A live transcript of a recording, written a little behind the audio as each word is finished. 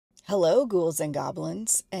Hello, ghouls and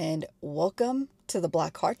goblins, and welcome to the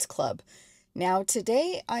Black Hearts Club. Now,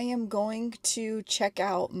 today I am going to check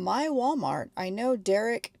out my Walmart. I know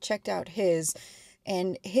Derek checked out his,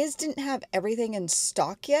 and his didn't have everything in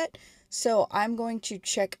stock yet, so I'm going to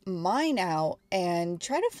check mine out and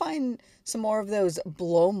try to find some more of those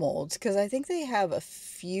blow molds, because I think they have a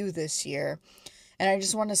few this year, and I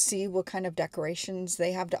just want to see what kind of decorations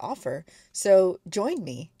they have to offer. So join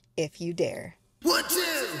me if you dare. What do?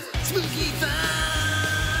 Spooky fun!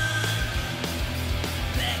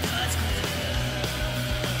 Black Hearts Club!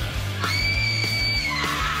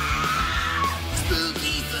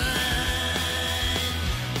 Spooky fun!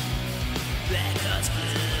 Black Hearts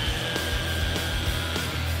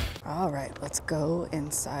Club! Alright, let's go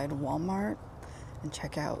inside Walmart and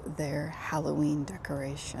check out their Halloween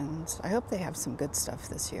decorations. I hope they have some good stuff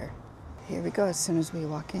this year. Here we go. As soon as we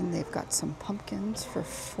walk in, they've got some pumpkins for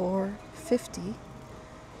 $4.50.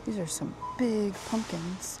 These are some big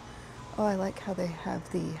pumpkins. Oh, I like how they have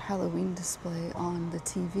the Halloween display on the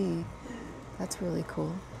TV. That's really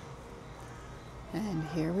cool. And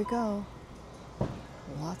here we go.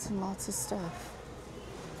 Lots and lots of stuff.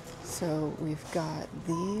 So we've got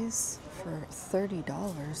these for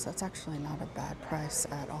 $30. That's actually not a bad price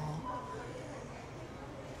at all.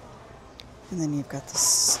 And then you've got the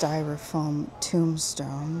styrofoam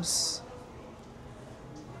tombstones.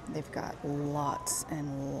 They've got lots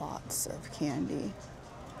and lots of candy.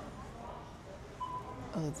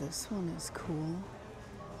 Oh, this one is cool.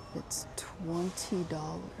 It's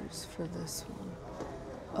 $20 for this one.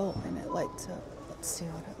 Oh, and it lights up. Let's see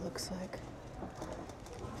what it looks like.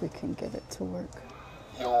 If we can get it to work.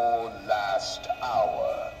 Your last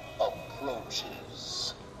hour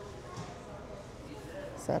approaches.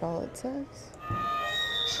 Is that all it says?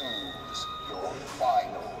 Choose your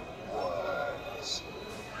final words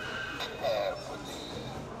carefully.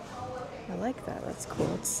 I like that. That's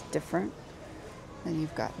cool. It's different. And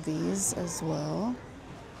you've got these as well.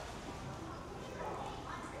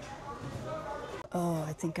 Oh,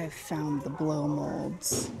 I think I found the blow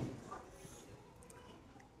molds.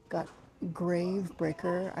 Got Grave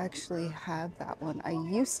Breaker. I actually have that one. I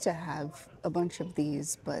used to have a bunch of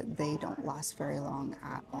these, but they don't last very long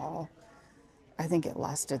at all. I think it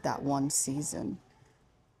lasted that one season.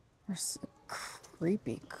 There's a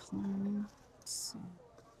creepy clown. Let's see.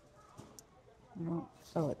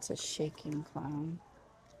 Oh, it's a shaking clown.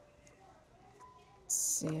 Let's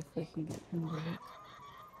see if we can get him to look.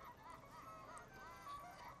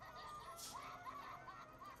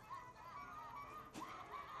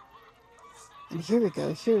 And here we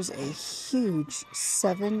go. Here's a huge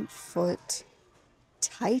 7-foot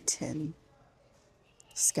Titan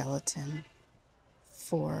skeleton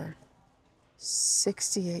for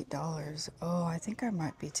 $68. Oh, I think I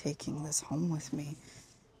might be taking this home with me.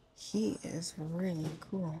 He is really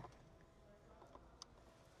cool.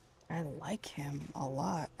 I like him a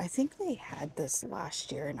lot. I think they had this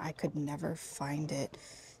last year and I could never find it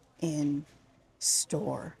in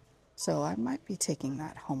store. So I might be taking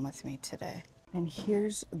that home with me today. And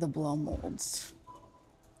here's the blow molds.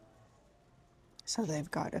 So they've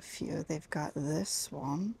got a few. They've got this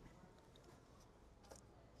one.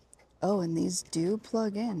 Oh, and these do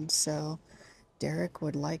plug in, so Derek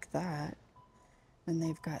would like that. And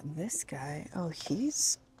they've got this guy. Oh,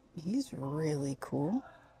 he's really cool.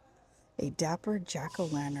 A dapper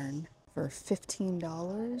jack-o'-lantern for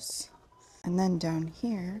 $15. And then down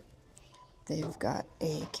here, they've got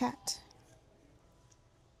a cat.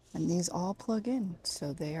 And these all plug in,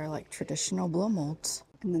 so they are like traditional blow molds.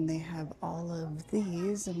 And then they have all of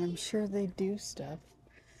these, and I'm sure they do stuff.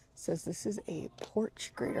 It says this is a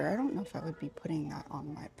porch grater. I don't know if I would be putting that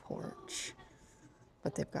on my porch.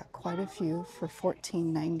 But they've got quite a few for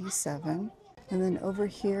 $14.97. And then over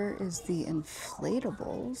here is the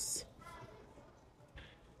inflatables.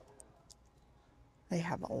 They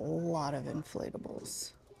have a lot of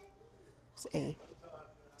inflatables. It's a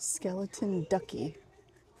skeleton ducky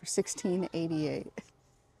for $16.88.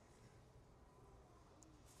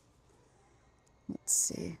 Let's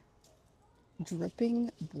see.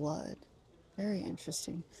 Dripping blood. Very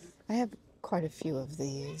interesting. I have quite a few of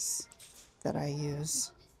these that I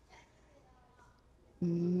use.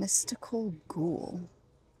 Mystical ghoul.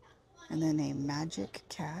 And then a magic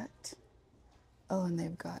cat. Oh, and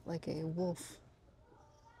they've got like a wolf.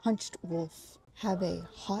 Hunched wolf. Have a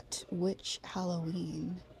hot witch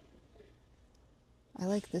Halloween. I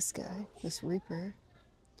like this guy, this Reaper.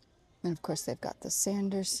 And of course they've got the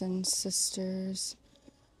Sanderson sisters.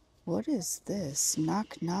 What is this?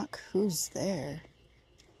 Knock, knock, who's there?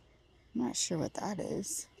 I'm not sure what that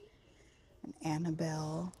is. An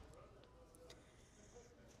Annabelle.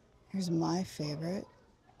 Here's my favorite,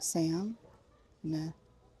 Sam, and a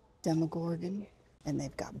Demogorgon. And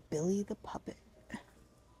they've got Billy the Puppet.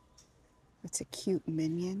 It's a cute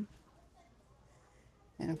minion.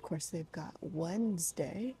 And of course they've got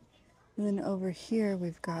Wednesday. And then over here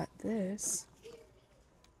we've got this.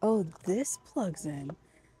 Oh, this plugs in.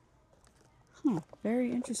 Huh,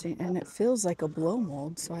 very interesting. And it feels like a blow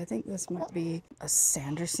mold, so I think this might be a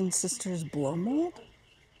Sanderson Sisters blow mold.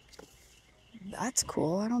 That's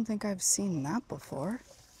cool. I don't think I've seen that before.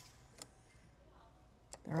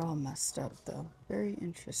 They're all messed up though. Very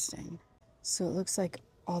interesting. So it looks like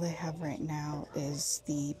all they have right now is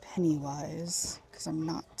the Pennywise, because I'm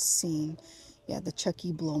not seeing, yeah, the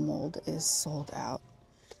Chucky blow mold is sold out.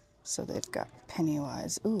 So they've got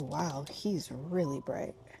Pennywise. Ooh, wow, he's really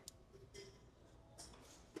bright.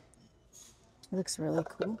 It looks really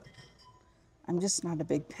cool. I'm just not a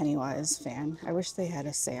big Pennywise fan. I wish they had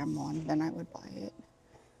a Sam one, then I would buy it.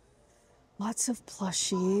 Lots of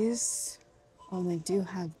plushies. Oh, they do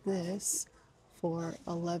have this for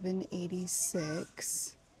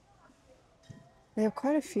 $11.86. They have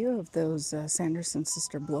quite a few of those Sanderson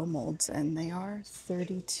Sister blow molds, and they are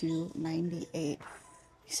 $32.98.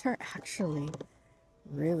 These are actually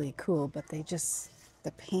really cool, but the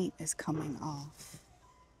paint is coming off.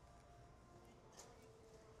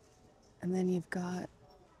 And then you've got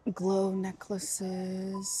glow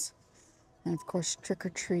necklaces, and of course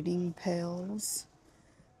trick-or-treating pails.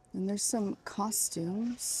 And there's some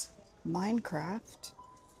costumes, Minecraft.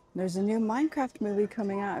 There's a new Minecraft movie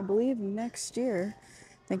coming out, I believe, next year.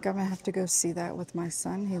 I think I'm gonna have to go see that with my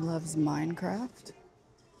son. He loves Minecraft.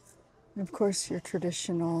 And of course, your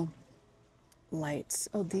traditional lights.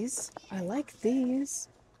 Oh, these, I like these.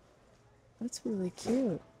 That's really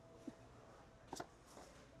cute.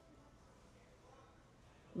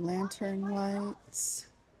 Lantern lights.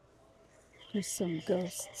 There's some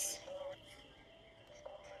ghosts.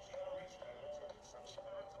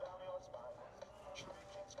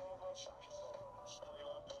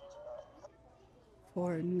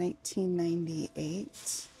 For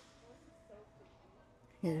 $19.98.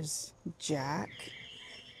 Here's Jack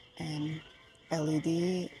and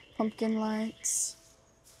LED pumpkin lights.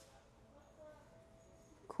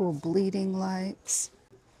 Cool bleeding lights.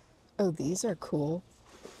 Oh, these are cool.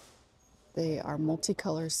 They are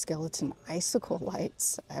multicolor skeleton icicle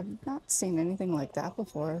lights. I've not seen anything like that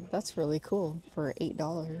before. That's really cool for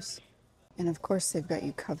 $8. And of course, they've got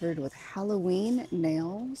you covered with Halloween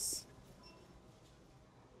nails.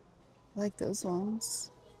 I like those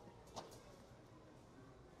ones.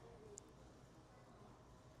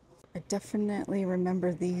 I definitely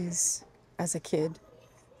remember these as a kid,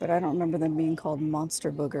 but I don't remember them being called monster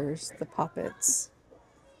boogers, the puppets.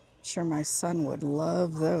 I'm sure my son would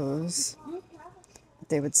love those.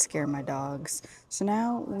 They would scare my dogs. So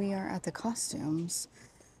now we are at the costumes.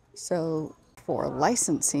 So for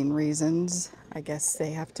licensing reasons, I guess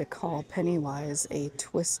they have to call Pennywise a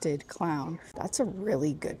twisted clown. That's a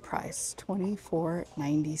really good price,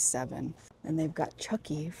 $24.97. And they've got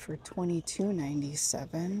Chucky for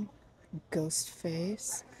 $22.97.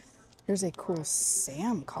 Ghostface. Here's a cool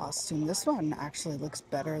Sam costume. This one actually looks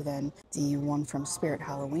better than the one from Spirit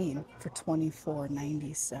Halloween for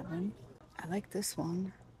 $24.97. I like this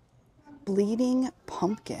one. Bleeding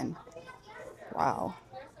pumpkin. Wow.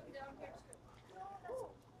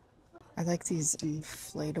 I like these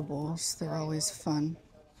inflatables. They're always fun.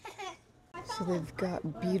 So they've got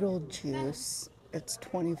Beetlejuice. It's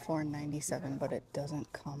 $24.97, but it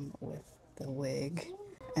doesn't come with the wig.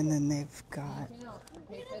 And then they've got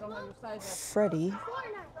Freddy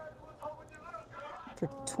for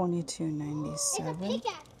 $22.97.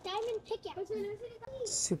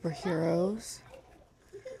 Superheroes.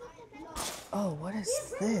 Oh, what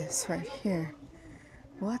is this right here?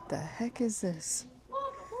 What the heck is this?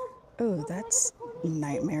 Oh, that's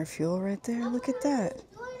nightmare fuel right there. Look at that.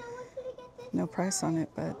 No price on it,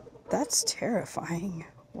 but that's terrifying.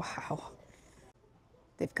 Wow.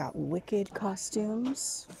 They've got Wicked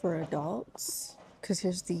costumes for adults, because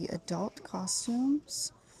here's the adult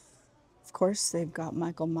costumes. Of course, they've got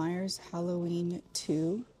Michael Myers Halloween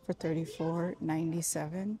 2 for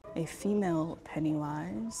 $34.97. A female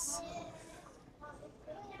Pennywise.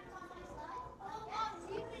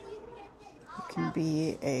 It can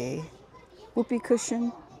be a whoopee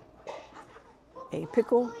cushion, a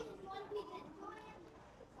pickle.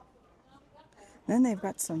 Then they've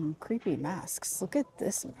got some creepy masks. Look at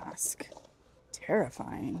this mask.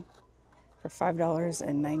 Terrifying. For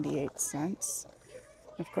 $5.98.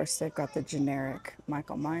 Of course, they've got the generic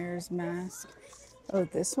Michael Myers mask. Oh,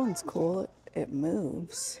 this one's cool. It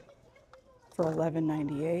moves for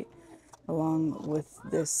 $11.98. along with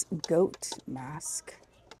this goat mask.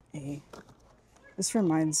 This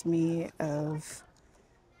reminds me of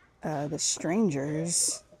The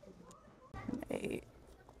Strangers, a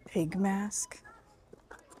pig mask.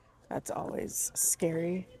 That's always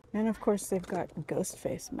scary. And of course, they've got ghost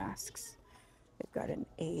face masks. They've got an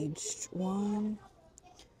aged one,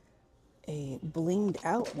 a blinged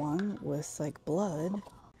out one with like blood,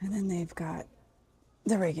 and then they've got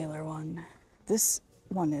the regular one. This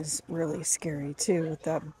one is really scary too, with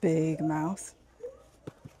that big mouth.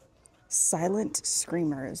 Silent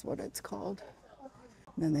Screamer is what it's called.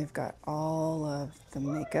 And then they've got all of the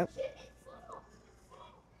makeup.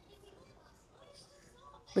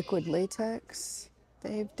 Liquid latex.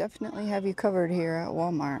 They definitely have you covered here at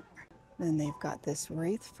Walmart. Then they've got this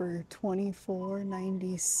wreath for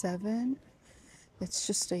 $24.97. It's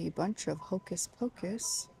just a bunch of hocus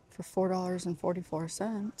pocus for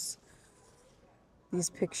 $4.44. These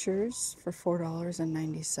pictures for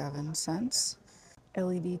 $4.97.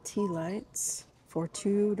 LED tea lights for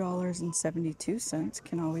 $2.72.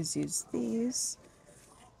 Can always use these.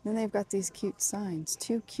 Then they've got these cute signs.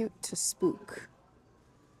 Too cute to spook.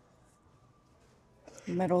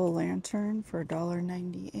 Metal lantern for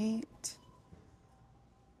 $1.98.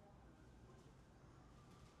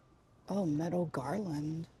 Oh, metal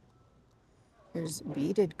garland. There's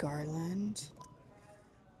beaded garland.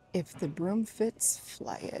 If the broom fits,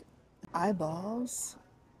 fly it. Eyeballs.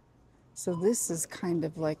 So this is kind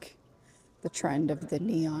of like the trend of the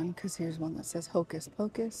neon, because here's one that says Hocus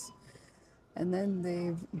Pocus. And then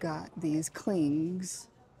they've got these clings.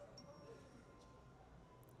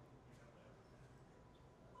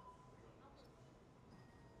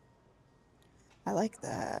 I like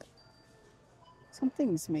that.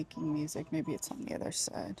 Something's making music. Maybe it's on the other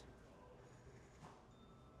side.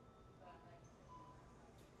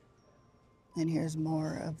 And here's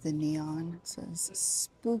more of the neon. It says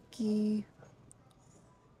spooky,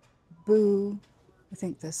 boo. I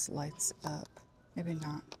think this lights up. Maybe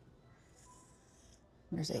not.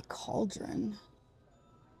 There's a cauldron.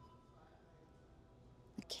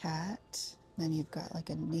 A cat. Then you've got like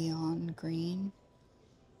a neon green,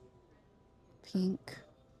 pink.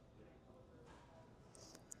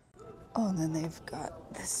 Oh, and then they've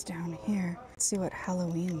got this down here. Let's see what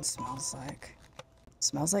Halloween smells like. It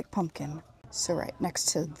smells like pumpkin. So right next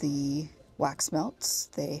to the wax melts,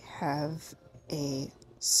 they have a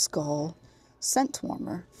skull scent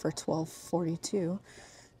warmer for $12.42.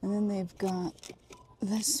 And then they've got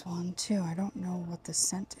this one too. I don't know what the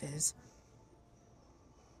scent is.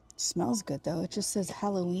 It smells good though. It just says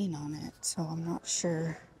Halloween on it, so I'm not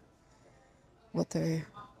sure what the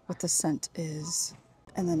scent is.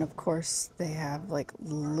 And then of course they have like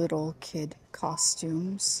little kid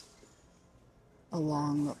costumes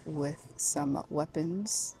along with some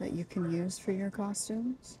weapons that you can use for your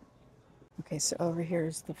costumes. Okay, so over here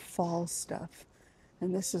is the fall stuff.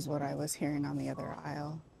 And this is what I was hearing on the other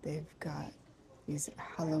aisle. They've got these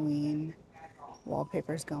Halloween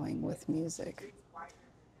wallpapers going with music.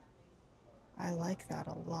 I like that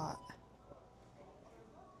a lot.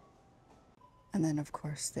 And then of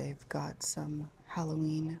course they've got some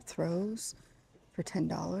Halloween throws for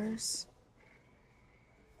 $10.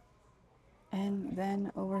 And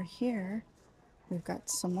then over here, we've got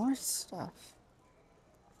some more stuff.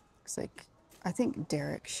 Looks like, I think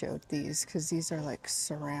Derek showed these because these are like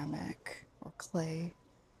ceramic or clay.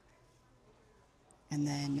 And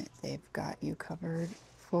then they've got you covered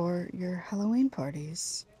for your Halloween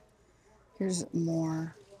parties. Here's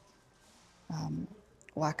more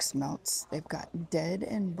wax melts. They've got Dead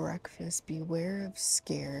and Breakfast, Beware of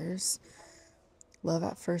Scares, Love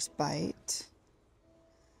at First Bite,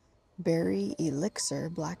 Berry Elixir,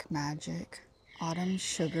 Black Magic, Autumn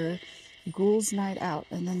Sugar, Ghouls Night Out,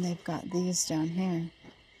 and then they've got these down here.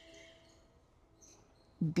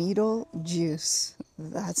 Beetle Juice,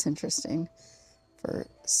 that's interesting, for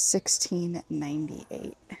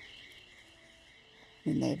 $16.98.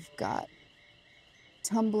 And they've got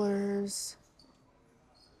tumblers.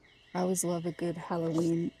 I always love a good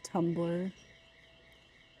Halloween tumbler.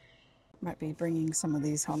 Might be bringing some of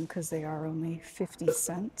these home because they are only 50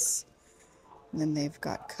 cents. And then they've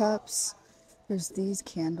got cups. There's these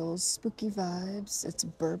candles, spooky vibes. It's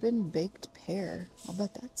bourbon baked pear. I'll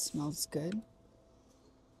bet that smells good.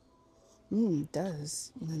 It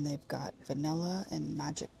does. And then they've got vanilla and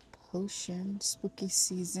magic potion, spooky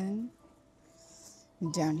season.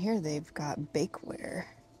 And down here they've got bakeware.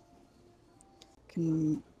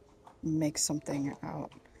 Can make something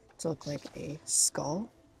out to look like a skull.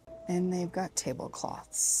 And they've got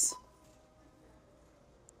tablecloths.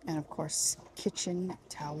 And of course, kitchen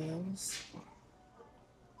towels.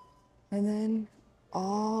 And then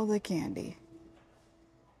all the candy.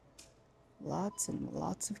 Lots and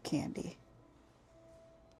lots of candy.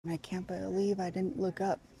 And I can't believe I didn't look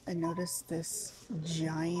up and notice this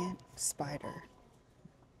giant spider.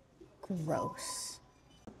 Gross.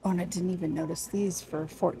 Oh, and I didn't even notice these for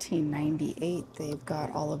 $14.98. They've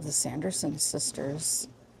got all of the Sanderson sisters.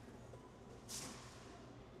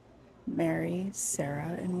 Mary,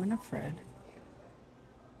 Sarah, and Winifred.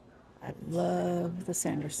 I love the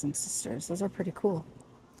Sanderson sisters. Those are pretty cool.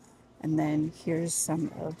 And then here's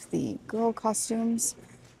some of the girl costumes.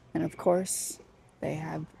 And of course, they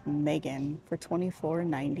have Megan for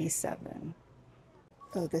 $24.97.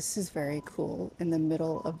 Oh, this is very cool. In the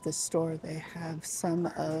middle of the store, they have some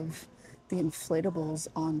of the inflatables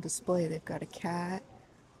on display. They've got a cat.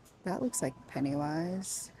 That looks like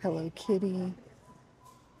Pennywise. Hello Kitty.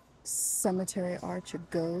 Cemetery Arch, a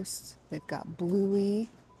ghost. They've got Bluey.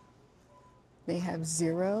 They have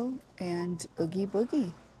Zero and Oogie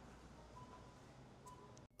Boogie.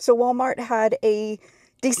 So Walmart had a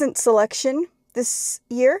decent selection this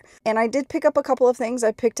year, and I did pick up a couple of things.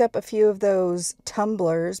 I picked up a few of those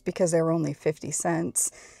tumblers because they were only 50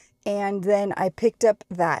 cents. And then I picked up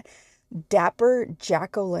that Dapper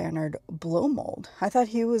Jack-o'-lantern blow mold. I thought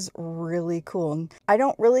he was really cool. I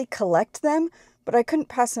don't really collect them, but I couldn't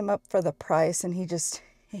pass him up for the price, and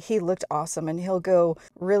he looked awesome, and he'll go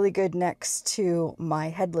really good next to my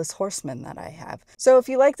headless horseman that I have. So if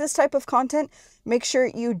you like this type of content, make sure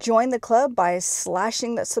you join the club by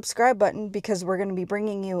slashing that subscribe button, because we're going to be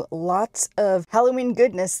bringing you lots of Halloween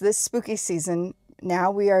goodness this spooky season. Now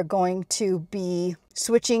we are going to be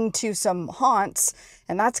switching to some haunts,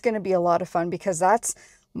 and that's going to be a lot of fun because that's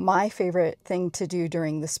my favorite thing to do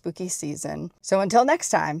during the spooky season. So until next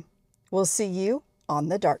time, we'll see you on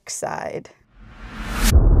the dark side.